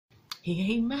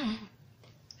He ain't mine.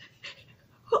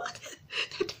 What?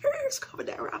 The tears coming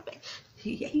down my face.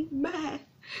 He ain't mine.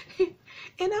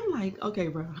 And I'm like, okay,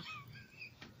 bro.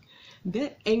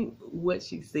 That ain't what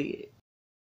she said.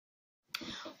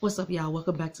 What's up, y'all?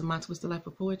 Welcome back to My Twisted Life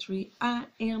of Poetry. I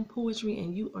am Poetry,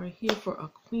 and you are here for a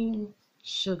Queen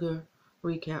Sugar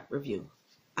recap review.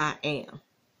 I am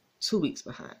 2 weeks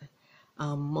behind.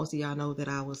 Most of y'all know that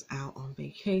I was out on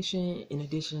vacation. In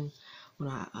addition,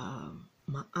 when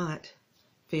my aunt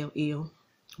fell ill,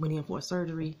 went in for a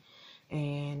surgery,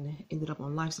 and ended up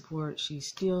on life support. She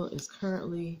still is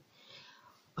currently,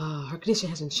 her condition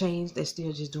hasn't changed. They're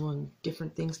still just doing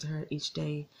different things to her each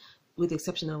day. With the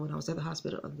exception of when I was at the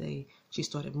hospital the other day, she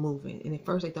started moving. And at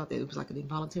first they thought that it was like an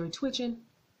involuntary twitching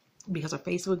because her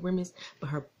face was grimace, but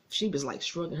she was like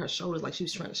shrugging her shoulders like she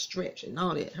was trying to stretch and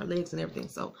all that, her legs and everything.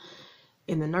 So,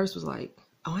 and the nurse was like,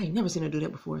 oh, I ain't never seen her do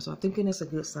that before. So I'm thinking that's a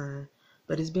good sign.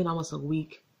 But it's been almost a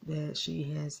week that she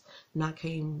has not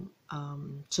came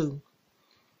to.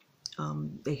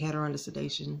 They had her under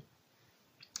sedation.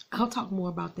 I'll talk more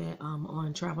about that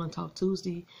on Travel and Talk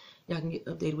Tuesday. Y'all can get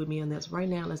updated with me on that. So right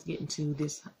now, let's get into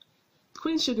this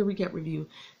Queen Sugar recap review.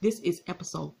 This is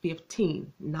episode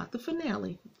 15, not the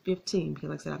finale, 15, because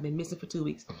like I said, I've been missing for 2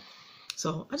 weeks.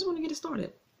 So I just want to get it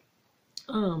started.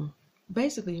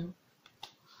 Basically,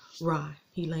 Rye,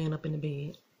 he laying up in the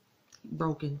bed,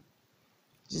 broken,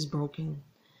 just broken,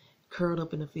 curled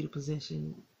up in a fetal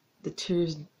position. The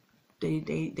tears, they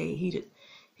heated.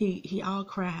 He all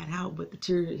cried out, but the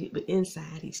tears, but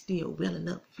inside he's still welling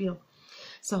up. Feel.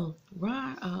 So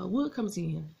Wood comes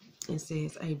in and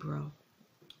says, "Hey, bro,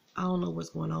 I don't know what's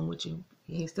going on with you."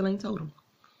 He still ain't told him.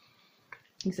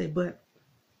 He said, "But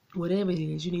whatever it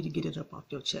is, you need to get it up off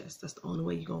your chest. That's the only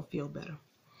way you're gonna feel better."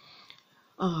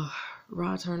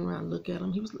 Rod turned around and looked at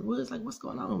him. Wood's like, "What's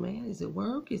going on, man? Is it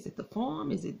work? Is it the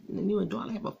farm? Is it you and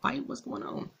Darla have a fight? What's going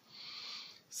on?"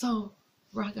 So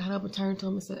Rod got up and turned to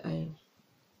him and said, "Hey,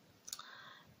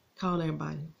 call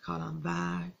everybody. Call on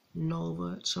Vi,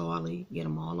 Nova, Charlie. Get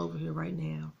them all over here right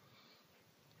now.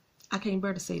 I can't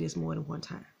bear to say this more than one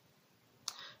time."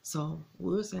 So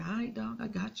Wood said, "All right, dog, I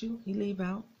got you." He leave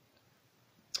out.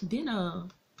 Then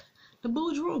the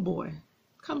bourgeois boy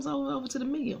comes over to the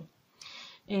meal.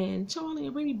 And Charlie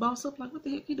and Remy boss up like, what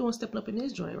the heck you doing stepping up in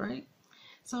this joint, right?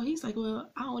 So he's like, well,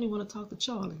 I only want to talk to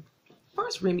Charlie.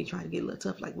 First, Remy tried to get a little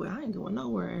tough, like, well, I ain't going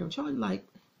nowhere. And Charlie like,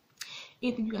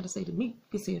 anything you got to say to me, you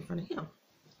can say in front of him.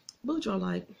 Bourgeois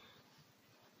like,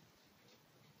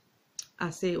 I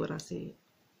said what I said.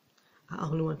 I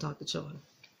only want to talk to Charlie.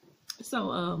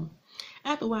 So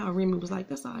after a while, Remy was like,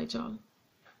 that's all right, Charlie.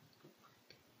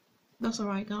 That's all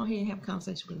right. Go ahead and have a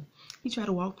conversation with him. He tried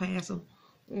to walk past him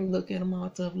and look at him all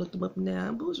tough, looked him up and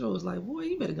down. Bourgeois was like, boy,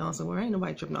 you better go on somewhere. Ain't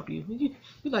nobody tripping off you. You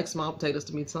like small potatoes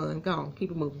to me, son. Go on,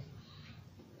 keep it moving.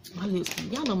 My lips,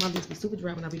 y'all know my lips be super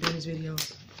dry when I be doing these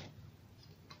videos.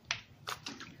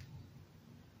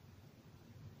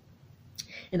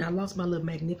 And I lost my little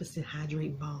magnificent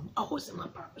hydrating balm. Oh, it's in my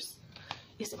purse.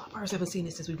 It's in my purse. I haven't seen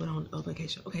it since we went on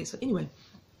vacation. Okay, so anyway,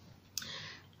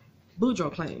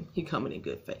 Boudreaux claimed he coming in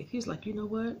good faith. He's like, you know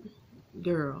what,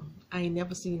 girl, I ain't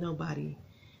never seen nobody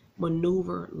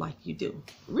maneuver like you do.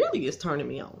 Really is turning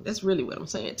me on. That's really what I'm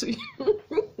saying to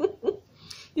you.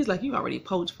 He's like, you already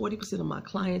poached 40% of my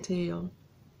clientele.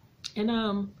 And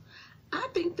I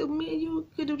think that me and you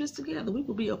could do this together. We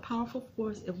would be a powerful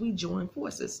force if we join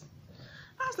forces.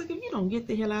 I was like, if you don't get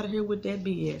the hell out of here with that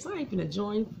BS, I ain't gonna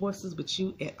join forces with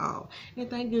you at all. And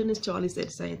thank goodness Charlie said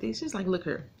the same thing. She's like, look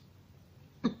here.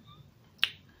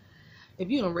 If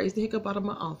you don't raise the hiccup out of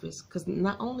my office, because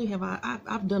not only have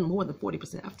I've done more than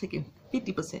 40%, I've taken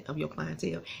 50% of your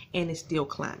clientele, and it's still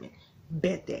climbing.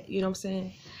 Bet that, you know what I'm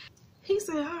saying? He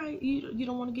said, all right, you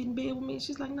don't want to get in bed with me?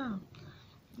 She's like, no.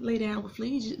 Lay down with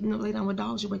fleas, lay down with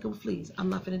dogs, you wake up with fleas. I'm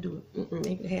not gonna do it.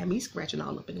 Ain't gonna have me scratching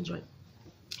all up in the joint.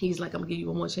 He's like, I'm gonna give you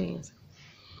one more chance.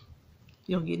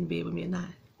 You don't get in bed with me or not.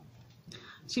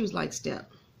 She was like,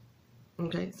 step.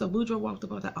 Okay, so Boudreaux walked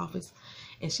up out the office,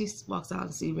 and she walks out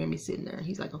and see Remy sitting there.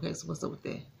 He's like, okay, so what's up with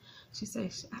that? She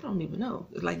says, I don't even know.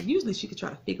 Like, usually she could try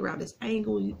to figure out this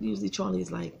angle. Usually Charlie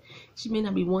is like, she may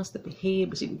not be one step ahead,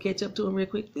 but she can catch up to him real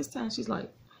quick. This time she's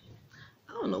like,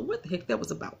 I don't know what the heck that was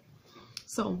about.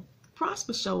 So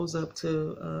Prosper shows up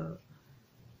to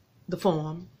the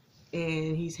farm,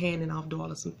 and he's handing off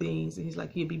Darla some things. And he's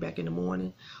like, he'll be back in the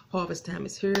morning. Harvest time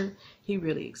is here. He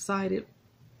really excited.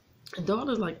 And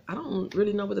Darla's like, I don't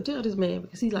really know what to tell this man,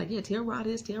 because he's like, yeah, tell Rod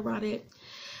this, tell Rod that.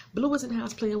 Blue was in the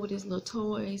house playing with his little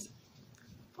toys.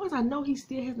 As far as I know, he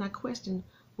still has not questioned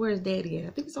where his daddy at. I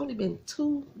think it's only been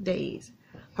 2 days.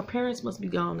 Her parents must be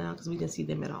gone now because we didn't see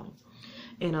them at all.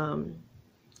 And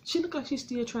She looked like she's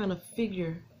still trying to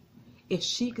figure if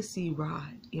she could see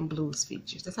Rod in Blue's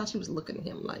features. That's how she was looking at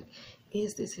him, like,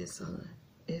 is this his son?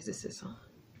 Is this his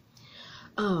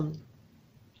son?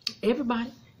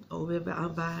 Everybody over at our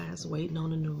vibes waiting on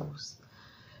the news.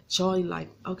 Charlie like,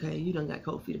 okay, you done got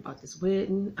cold feet about this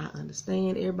wedding. I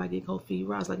understand. Everybody get cold feet.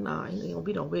 Rod's like, nah, ain't gonna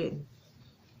be no wedding.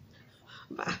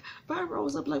 Vi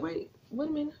rolls up like, wait a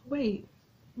minute,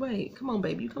 wait, come on,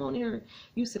 baby, you come on here,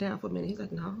 you sit down for a minute. He's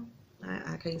like, no,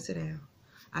 I can't sit down.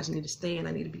 I just need to stand.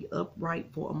 I need to be upright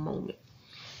for a moment.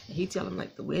 And he tell him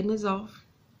like, the wedding is off,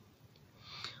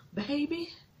 baby.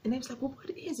 And they was like, well, what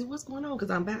is it? What's going on? Because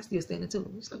I'm back still standing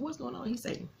too. He's like, what's going on? He's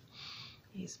saying,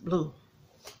 it's Blue.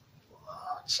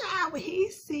 Oh, child, when he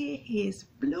said his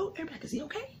Blue, everybody like, is he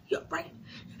okay? He upright?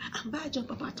 I'm about to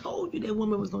jump up. I told you that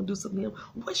woman was going to do something to him.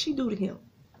 What'd she do to him?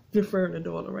 Referring to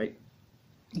Darla, right?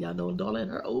 Y'all know Darla in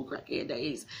her old crackhead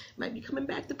days might be coming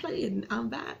back to play. And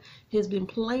Aunt has been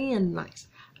playing nice.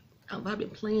 Aunt been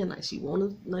playing nice. She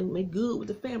wanted to like, make good with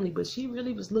the family, but she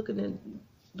really was looking at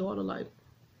Darla like,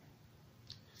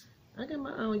 I got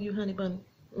my eye on you, honey bunny.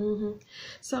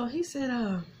 So he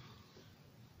said,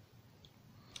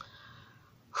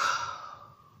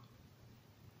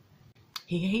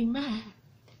 he ain't mad.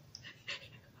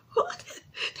 What?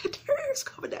 The tears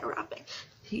coming down my face.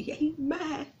 He ain't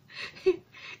mad.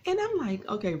 And I'm like,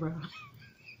 okay, bro.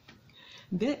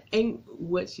 That ain't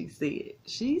what she said.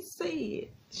 She said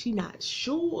she not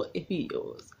sure if he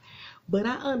yours. But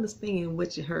I understand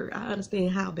what you heard. I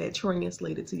understand how that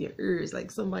translated to your ears.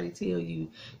 Like somebody tell you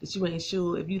that you ain't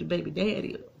sure if you the baby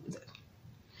daddy.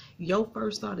 Your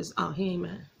first thought is, oh, he ain't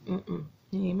mine.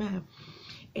 He ain't mine.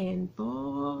 And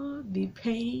for the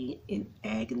pain and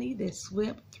agony that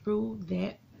swept through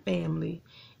that family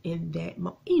in that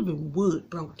moment, even Wood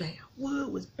broke down.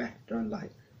 Wood was back there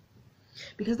like,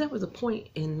 because there was a point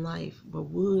in life where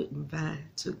Wood and Vi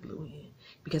took Blue in.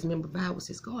 Because remember, Vi was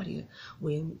his guardian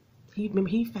when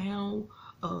he found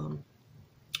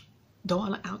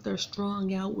Darla out there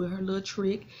strung out with her little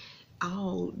trick,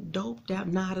 all doped out,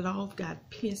 nodded off, got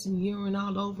piss and urine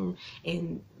all over him,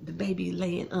 and the baby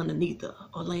laying underneath her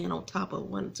or laying on top of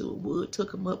one or two. Wood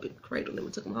took him up and cradled him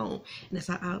and took him home, and that's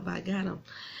how Outback got him.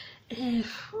 And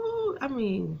I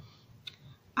mean,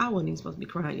 I wasn't even supposed to be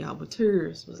crying, y'all, but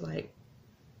tears was like,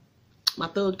 my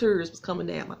thug tears was coming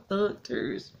down. My thug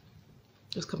tears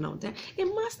was coming on down.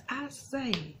 And must I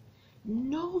say,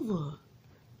 Nova,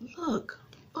 look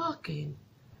fucking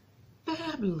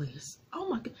fabulous. Oh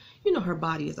my God. You know her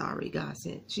body is already God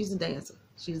sent. She's a dancer.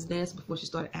 She was a dancer before she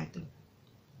started acting.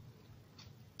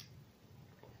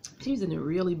 She was in a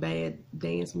really bad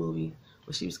dance movie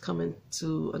where she was coming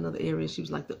to another area. She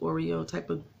was like the Oreo type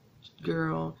of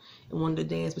girl and wanted to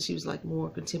dance, but she was like more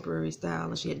contemporary style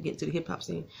and she had to get to the hip hop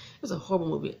scene. It was a horrible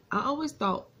movie. I always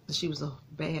thought that she was a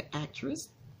bad actress.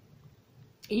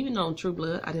 Even on True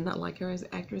Blood, I did not like her as an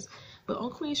actress. But on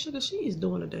Queen Sugar, she is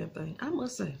doing a damn thing. I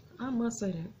must say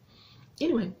that.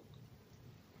 Anyway,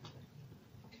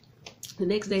 the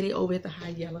next day they over at the High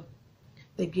Yellow.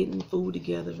 They're getting food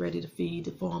together, ready to feed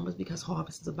the farmers because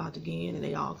harvest is about to begin, and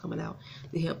they all coming out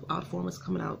to help. All the farmers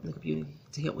coming out in the community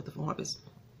to help with the harvest.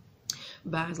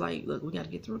 Vi's like, look, we got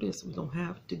to get through this. We're gonna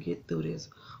have to get through this.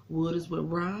 Wood is with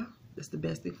Ra. That's the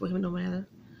best thing for him, no matter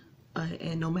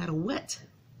and no matter what.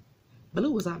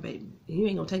 Blue was our baby. You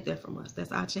ain't gonna take that from us.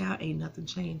 That's our child. Ain't nothing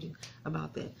changing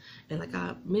about that. And like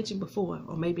I mentioned before,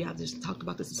 or maybe I just talked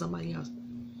about this to somebody else,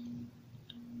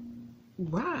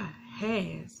 Ra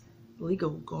has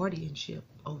legal guardianship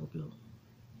over Blue.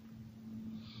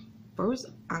 First,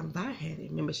 Vi had it.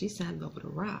 Remember, she signed over to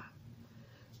Ra.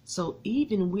 So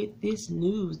even with this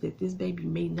news that this baby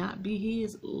may not be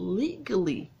his,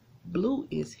 legally, Blue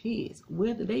is his.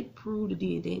 Whether they proved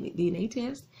the DNA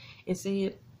test and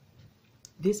said,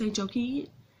 this ain't your kid,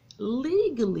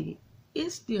 legally,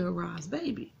 it's still Ra's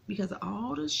baby because of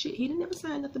all the shit. He didn't ever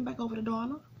sign nothing back over to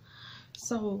Darla.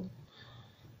 So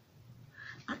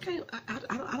I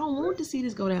don't want to see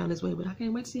this go down this way, but I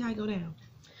can't wait to see how it go down.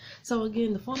 So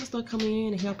again, the farmers start coming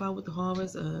in and help out with the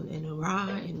harvest, and Ra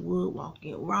and Wood walk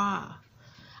in. Ra,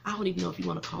 I don't even know if you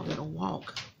want to call that a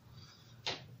walk.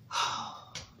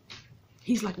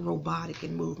 He's like robotic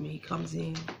in movement. He comes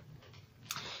in,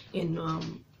 and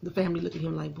the family look at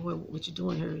him like, boy, what you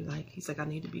doing here? Like, he's like, I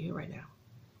need to be here right now.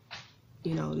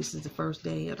 You know, this is the first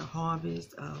day of the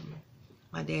harvest.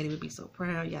 My daddy would be so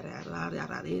proud, yada, yada, yada,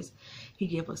 yada, this. He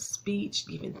gave a speech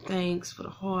giving thanks for the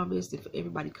harvest and for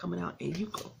everybody coming out, and you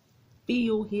could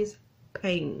feel his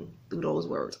pain through those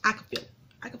words. I could feel it.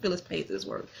 I could feel his pain through his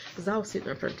words. Because I was sitting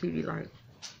there in front of TV like,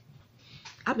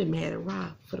 I've been mad at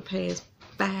Rob for the past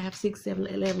 5, 6, 7,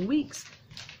 11 weeks.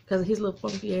 because of his little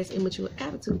funky ass immature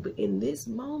attitude. But in this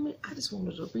moment, I just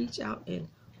wanted to reach out and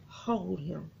hold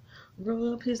him,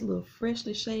 rub his little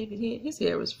freshly shaven head. His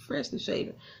hair was freshly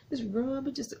shaven. Just rub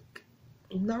it, just to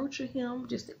nurture him,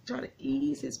 just to try to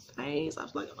ease his pains. I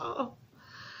was like, oh,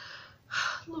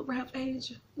 little rap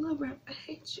angel, little rap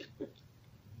angel.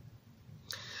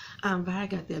 Vi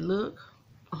got that look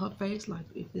on her face like,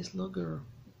 if this little girl,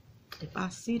 if I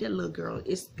see that little girl,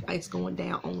 it's going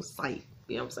down on sight.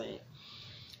 You know what I'm saying?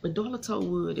 But Darla told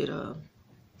Wood that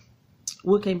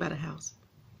Wood came by the house,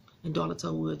 and Darla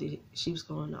told Wood that she was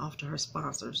going off to her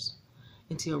sponsors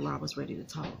until Rob was ready to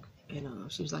talk.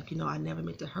 And she was like, you know, I never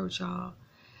meant to hurt y'all.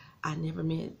 I never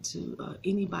meant to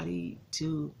anybody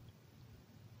to.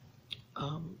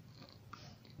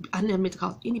 I never meant to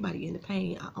cause anybody any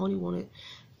pain. I only wanted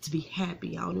to be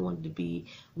happy. I only wanted to be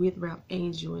with Ralph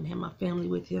Angel and have my family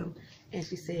with him. And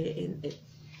she said, and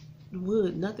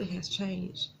Wood, nothing has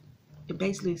changed. It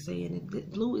basically saying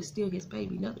that Blue is still his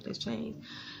baby. Nothing has changed.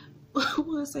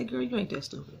 Wood say, girl, you ain't that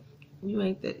stupid. You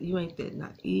ain't that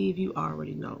naive. You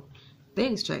already know.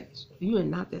 Things change. You are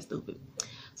not that stupid.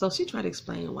 So she tried to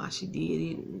explain why she did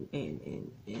it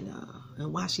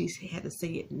and why she had to say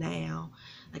it now.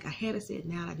 Like, I had to say it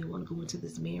now. I didn't want to go into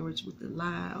this marriage with the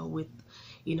lie or with,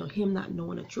 you know, him not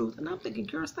knowing the truth. And I'm thinking,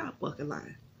 girl, stop fucking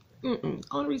lying.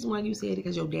 Only reason why you said it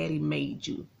because your daddy made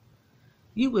you.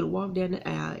 You would have walked down the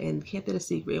aisle and kept it a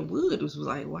secret. And Wood was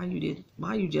like, why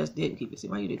you just didn't keep it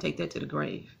secret? Why you didn't take that to the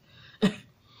grave?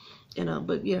 And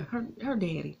but yeah, her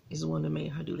daddy is the one that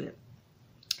made her do that.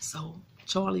 So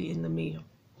Charlie in the mill.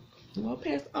 Walk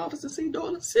past the office and see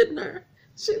Darla sitting there.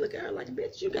 She look at her like,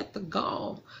 bitch, you got the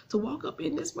gall to walk up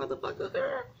in this motherfucker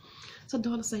here. So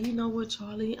Darla said, you know what,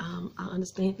 Charlie, I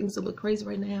understand things are a little crazy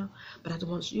right now, but I just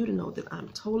want you to know that I'm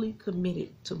totally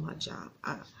committed to my job.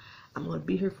 I'm going to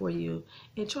be here for you.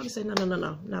 And Charlie said, no,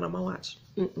 not on my watch.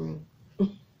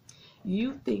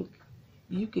 You think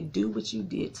you could do what you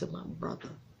did to my brother,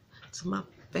 to my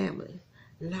family,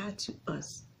 lie to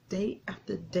us day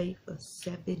after day for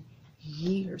 7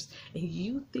 years, and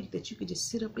you think that you could just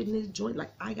sit up in this joint like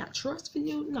I got trust for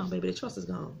you? No, baby, the trust is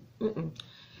gone.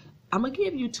 I'm gonna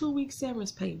give you 2 weeks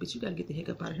severance pay, but you gotta get the heck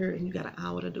up out of here, and you got an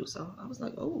hour to do so. I was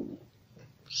like, oh,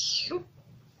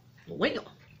 well,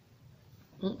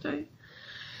 okay.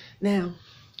 Now,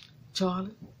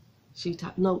 Charlie,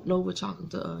 Nova talking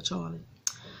to Charlie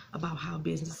about how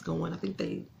business is going. I think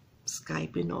they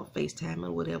Skyping or FaceTime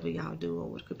or whatever y'all do, or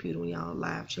with the computer when y'all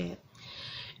live chat.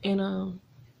 And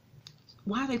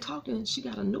while they talking, she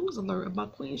got a news alert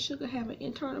about Queen Sugar having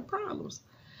internal problems.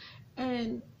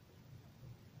 And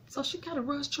so she kind of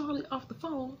rushed Charlie off the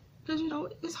phone because, you know,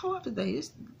 it's hard today.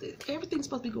 Everything's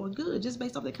supposed to be going good. Just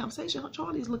based off the conversation,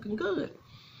 Charlie is looking good.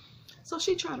 So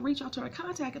she tried to reach out to her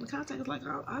contact, and the contact is like,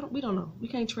 we don't know. We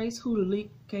can't trace who the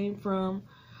leak came from.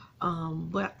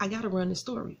 But I got to run this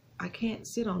story. I can't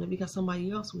sit on it because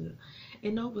somebody else will.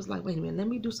 And Nova's like, wait a minute, let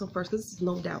me do something first, because this is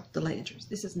no doubt the Landrys.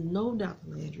 This is no doubt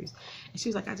the Landrys. And she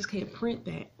was like, I just can't print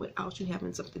that without you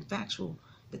having something factual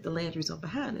that the Landrys are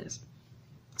behind this.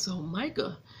 So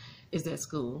Micah is at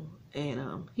school,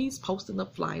 and he's posting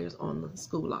up flyers on the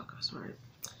school lockers, right?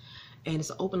 And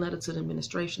it's an open letter to the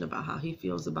administration about how he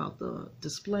feels about the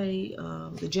display,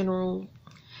 the general.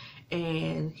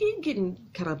 And he's getting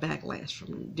kind of backlash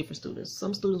from different students.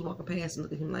 Some students walking past and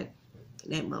look at him like,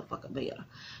 that motherfucker there.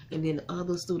 And then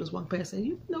other students walk past and,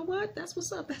 you know what? That's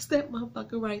what's up. That's that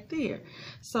motherfucker right there.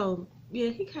 So, yeah,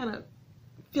 he kind of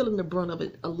feeling the brunt of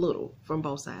it a little from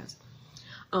both sides.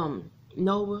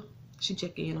 Nova, she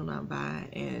checked in on Aunt Vi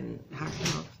and her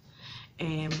health.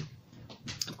 And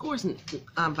of course,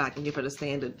 Aunt Vi can give her the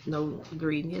standard, no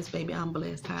greed. Yes, baby, I'm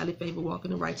blessed, highly favored,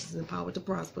 walking in righteousness and power to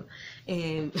prosper.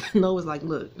 And Noah's like,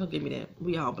 look, don't give me that.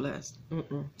 We all blessed.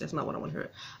 That's not what I want to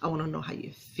hear. I want to know how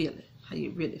you feel it, how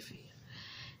you really feel.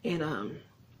 And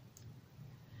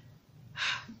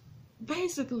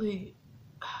basically,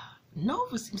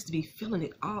 Nova seems to be feeling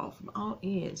it all from all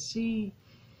ends. She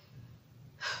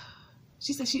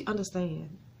said she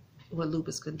understands what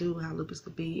lupus could do, how lupus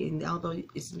could be, and although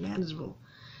it's manageable,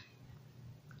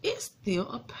 it's still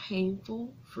a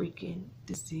painful freaking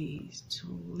disease to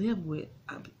live with.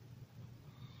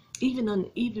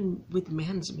 Even with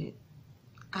management,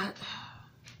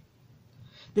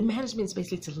 the management is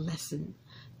basically to lessen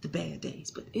the bad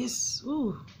days, but it's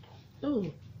ooh.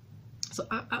 So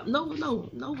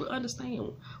Nova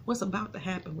understand what's about to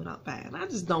happen without bad. I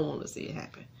just don't want to see it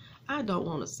happen. I don't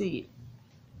want to see it.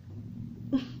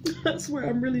 I swear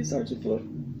I'm really searching for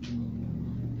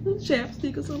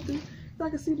chapstick or something. I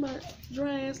can see my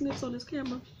dry ass lips on this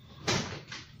camera.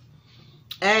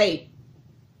 Hey,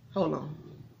 hold on.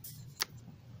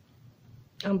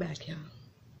 I'm back, y'all.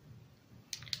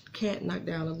 Cat knocked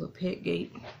down a little pet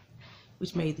gate,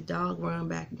 which made the dog run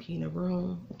back and pee in the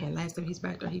room. And last time he's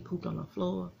back there, he pooped on the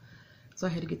floor. So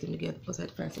I had to get them together. Plus, I had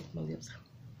to find something for my lips.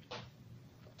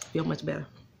 Feel much better.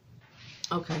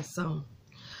 Okay, so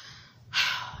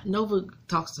Nova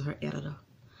talks to her editor.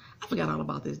 I forgot all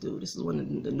about this dude. This is one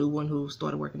of the new one who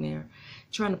started working there,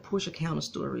 trying to push a counter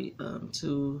story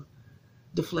to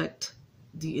deflect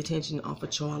the attention off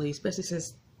of Charlie, especially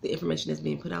since the information that's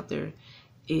being put out there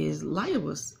is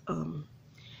libelous.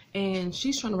 And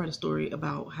she's trying to write a story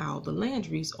about how the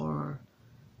Landrys are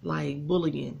like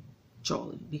bullying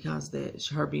Charlie because that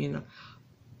her being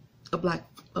a black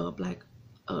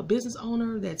business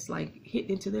owner that's like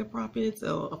hitting into their profits,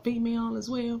 a female as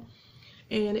well.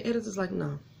 And the editor's like,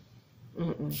 no,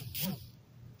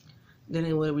 then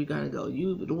ain't where we gotta go.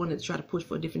 You the one that try to push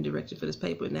for a different direction for this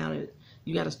paper. Now that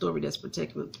you got a story that's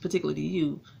particular to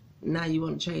you, now you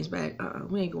want to change back.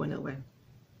 We ain't going that way.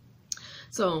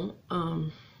 So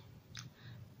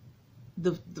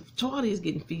the Charlie is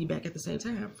getting feedback at the same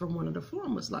time from one of the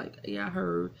farmers, like, yeah, I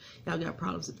heard y'all got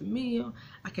problems at the mill.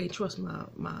 I can't trust my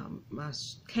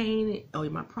cane or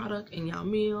my product in y'all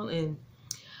mill. And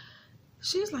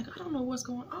she's like, I don't know what's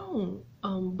going on.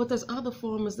 But there's other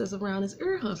farmers that's around this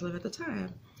ear hustler at the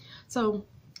time. So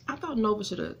I thought Nova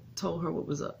should have told her what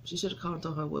was up. She should have called and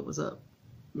told her what was up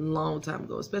a long time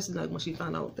ago, especially like when she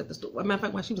found out that the store. As a matter of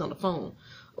fact, when she was on the phone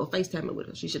or FaceTiming with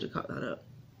her, she should have called that up.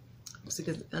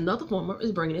 Because another farmer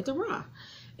is bringing it to Ra.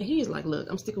 And he is like, look,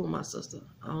 I'm sticking with my sister.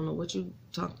 I don't know what you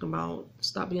talking about.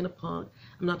 Stop being a punk.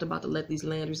 I'm not about to let these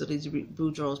Landrys or these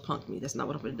Boudreaux punk me. That's not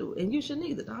what I'm going to do. And you shouldn't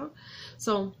either, dog.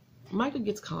 So Michael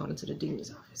gets called into the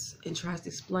dean's office and tries to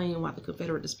explain why the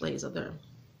Confederate displays are there.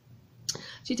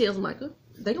 She tells Michael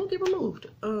they don't get removed.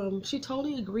 She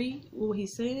totally agreed with what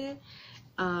he's saying.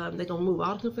 They're going to move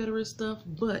all the Confederate stuff.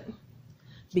 But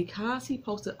because he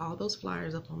posted all those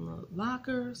flyers up on the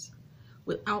lockers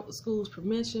without the school's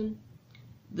permission,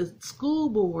 the school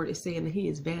board is saying that he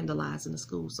is vandalizing the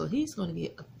school. So he's going to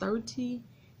get a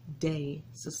 30-day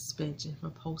suspension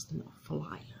for posting a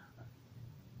flyer.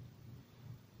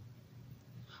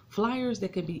 Flyers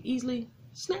that can be easily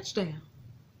snatched down.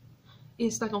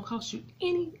 It's not going to cost you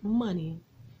any money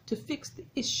to fix the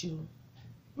issue.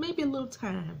 Maybe a little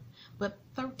time, but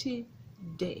 30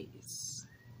 days.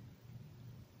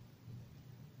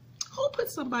 Who put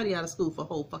somebody out of school for a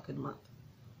whole fucking month?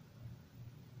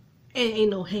 And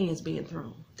ain't no hands being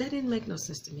thrown. That didn't make no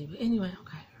sense to me. But anyway,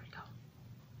 okay, here we go.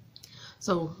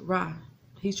 So Ra,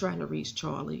 he's trying to reach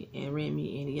Charlie and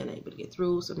Remy, and he ain't able to get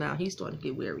through. So now he's starting to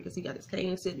get wary because he got his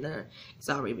cane sitting there. It's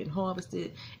already been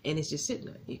harvested, and it's just sitting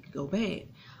there. It could go bad.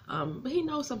 But he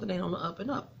knows something ain't on the up and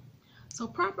up. So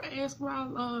Proper asked Ra,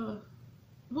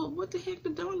 well, what the heck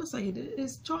did Darla say?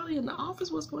 Is Charlie in the office?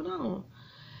 What's going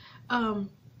on?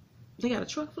 They got a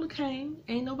truck full of cane.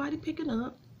 Ain't nobody picking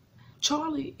up.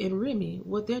 Charlie and Remy,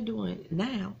 what they're doing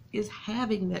now is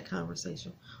having that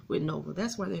conversation with Nova.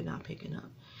 That's why they're not picking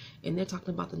up. And they're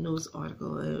talking about the news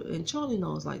article. And Charlie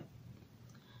knows, like,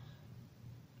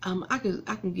 I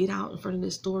can get out in front of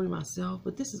this story myself,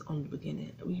 but this is only the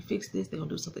beginning. When you fix this, they're going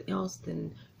to do something else.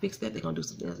 Then fix that, they're going to do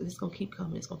something else. And it's going to keep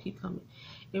coming. It's going to keep coming.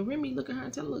 And Remy look at her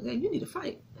and tell her, look, hey, you need to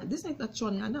fight. This ain't the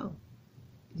Charlie I know.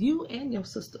 You and your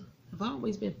sister have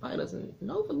always been fighters. And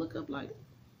Nova look up like,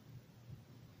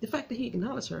 the fact that he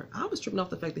acknowledged her. I was tripping off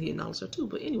the fact that he acknowledged her too.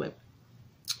 But anyway,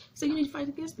 so you need to fight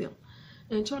against them.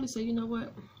 And Charlie said, you know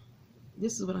what?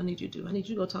 This is what I need you to do. I need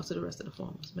you to go talk to the rest of the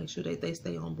farmers. Make sure they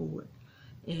stay on board.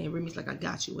 And Remy's like, I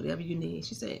got you. Whatever you need.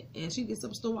 She said, and she gets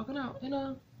up and start walking out. And they're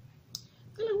like,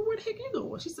 well, where the heck you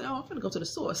going? She said, oh, I'm finna go to the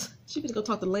source. She's finna go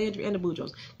talk to Landry and the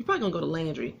Boudreaux. You're probably gonna go to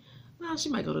Landry. Well, she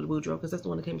might go to the Boudreaux because that's the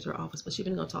one that came to her office. But she's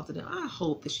finna go talk to them. I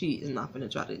hope that she is not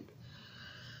finna try to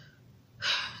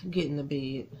get in the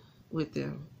bed with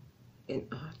them and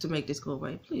to make this go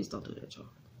away. Please don't do that, Charlie.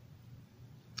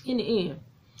 In the end,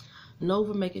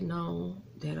 Nova make it known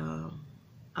that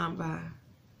I'm by.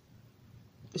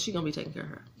 She gonna be taking care of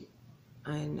her.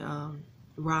 And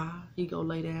Ra, he go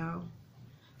lay down.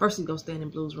 First he go stand in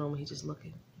Blue's room and he just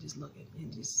looking,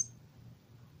 and just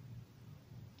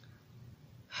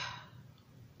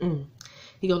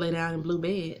he go lay down in Blue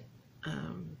bed.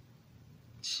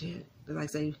 Shit, like I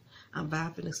say, I'm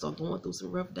vibing and start going through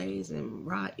some rough days, and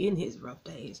Ra in his rough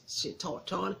days. Shit,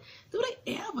 Charlie, do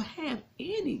they ever have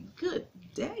any good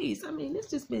days? I mean, it's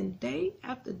just been day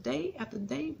after day after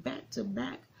day, back to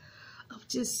back, of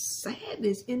just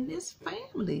sadness in this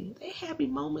family. They happy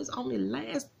moments only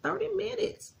last 30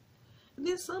 minutes. And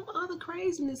then some other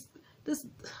craziness.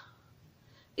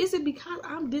 Is it because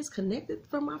I'm disconnected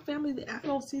from my family that I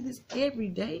don't see this every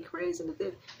day craziness?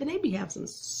 And they be having some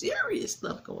serious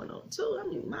stuff going on too. I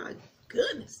mean, my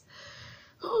goodness.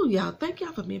 Oh, y'all, thank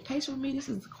y'all for being patient with me. This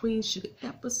is the Queen Sugar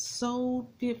episode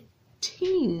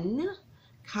 15,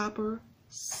 Copper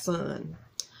Sun.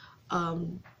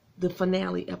 The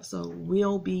finale episode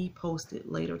will be posted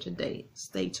later today.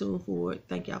 Stay tuned for it.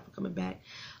 Thank y'all for coming back.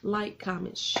 Like,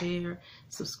 comment, share,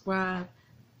 subscribe,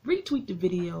 retweet the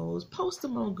videos, post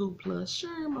them on Google+,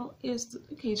 share them on Insta.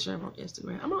 You can't share them on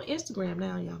Instagram. I'm on Instagram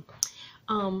now,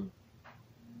 y'all.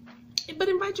 But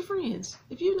invite your friends.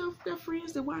 If you know got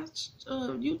friends that watch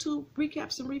YouTube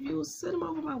recaps and reviews, send them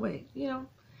over my way. You know.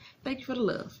 Thank you for the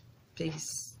love.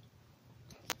 Peace.